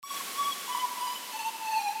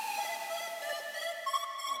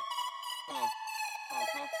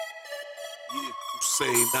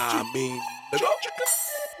4-Husain Amin.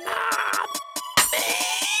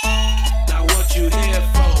 Now what you here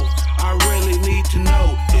for? I really need to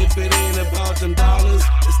know. If it ain't about them dollars,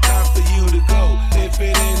 it's time for you to go. If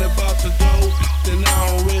it ain't about the dough, then I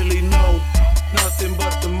don't really know nothing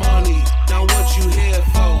but the money. Now what you here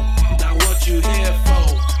for? Now what you here for?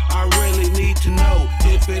 I really need to know.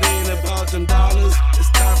 If it ain't about them dollars,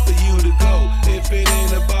 it's time for you to go. If it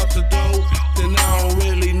ain't about the dough, then I don't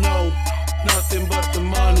really know nothing but the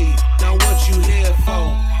money. Now what you here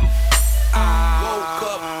for? I woke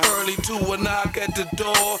up early to a knock at the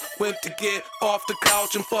door. Went to get off the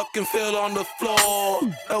couch and fucking fell on the floor.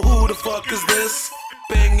 Now who the fuck is this?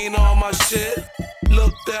 Banging on my shit.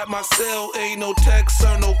 Looked at my cell, ain't no text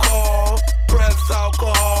or no call. Breath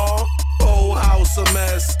alcohol, whole house a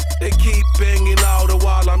mess. They keep banging louder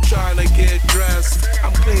while I'm trying to get dressed.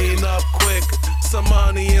 I'm cleaning up quick, some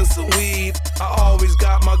money and some weed. I always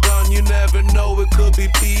got my gun, you never know, it could be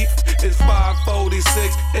beef. It's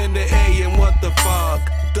 5:46 in the AM, what the fuck?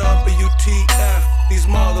 WTF, these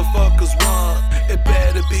motherfuckers want. It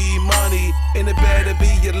better be money, and it better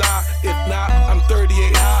be a lie. If not, I'm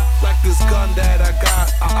 38 high, like this gun that I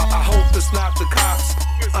got. I hope it's not the cops.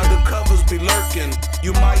 Undercovers be lurking.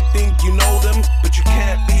 You might think you know them, but you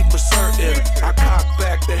can't be for certain. I cock